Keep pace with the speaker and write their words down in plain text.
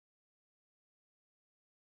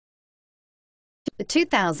The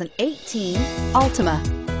 2018 Altima.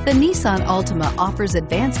 The Nissan Altima offers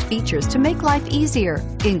advanced features to make life easier,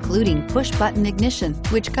 including push-button ignition,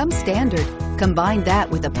 which comes standard. Combine that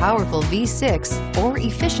with a powerful V6 or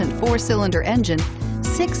efficient 4-cylinder engine,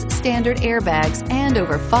 6 standard airbags, and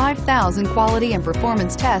over 5,000 quality and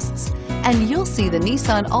performance tests, and you'll see the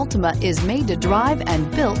Nissan Altima is made to drive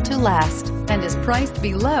and built to last, and is priced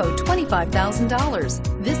below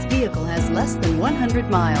 $25,000. This vehicle has less than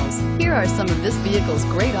 100 miles. Here are some of this vehicle's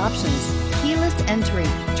great options: keyless entry,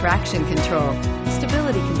 traction control,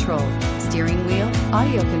 stability control, steering wheel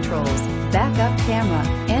audio controls, backup camera,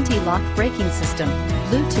 anti-lock braking system,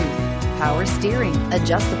 Bluetooth, power steering,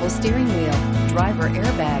 adjustable steering wheel, driver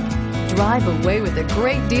airbag. Drive away with a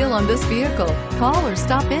great deal on this vehicle. Call or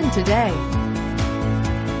stop in today.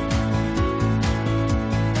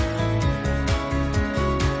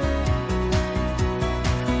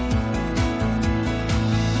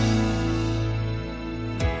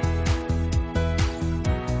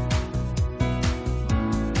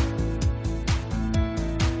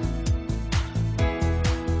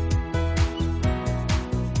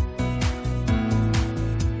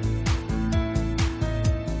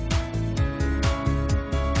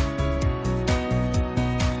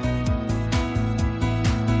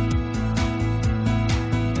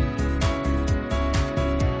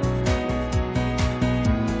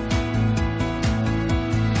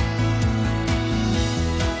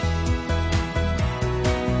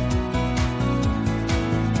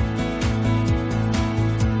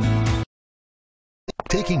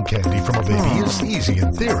 Taking candy from a baby is easy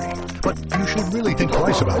in theory, but you should really think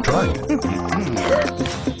twice about trying it.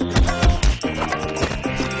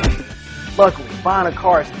 Luckily, buying a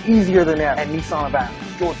car is easier than that at Nissan of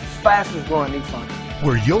Athens, Georgia's fastest growing Nissan,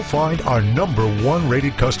 where you'll find our #1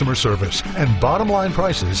 rated customer service and bottom line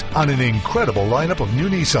prices on an incredible lineup of new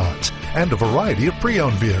Nissans and a variety of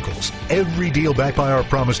pre-owned vehicles. Every deal backed by our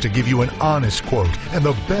promise to give you an honest quote and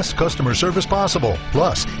the best customer service possible.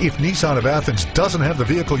 Plus, if Nissan of Athens doesn't have the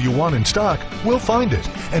vehicle you want in stock, we'll find it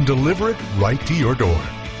and deliver it right to your door.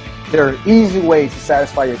 There are easy ways to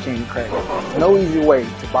satisfy your king credit. There's no easy way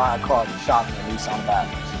to buy a car than shopping at Nissan of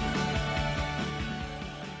Athens.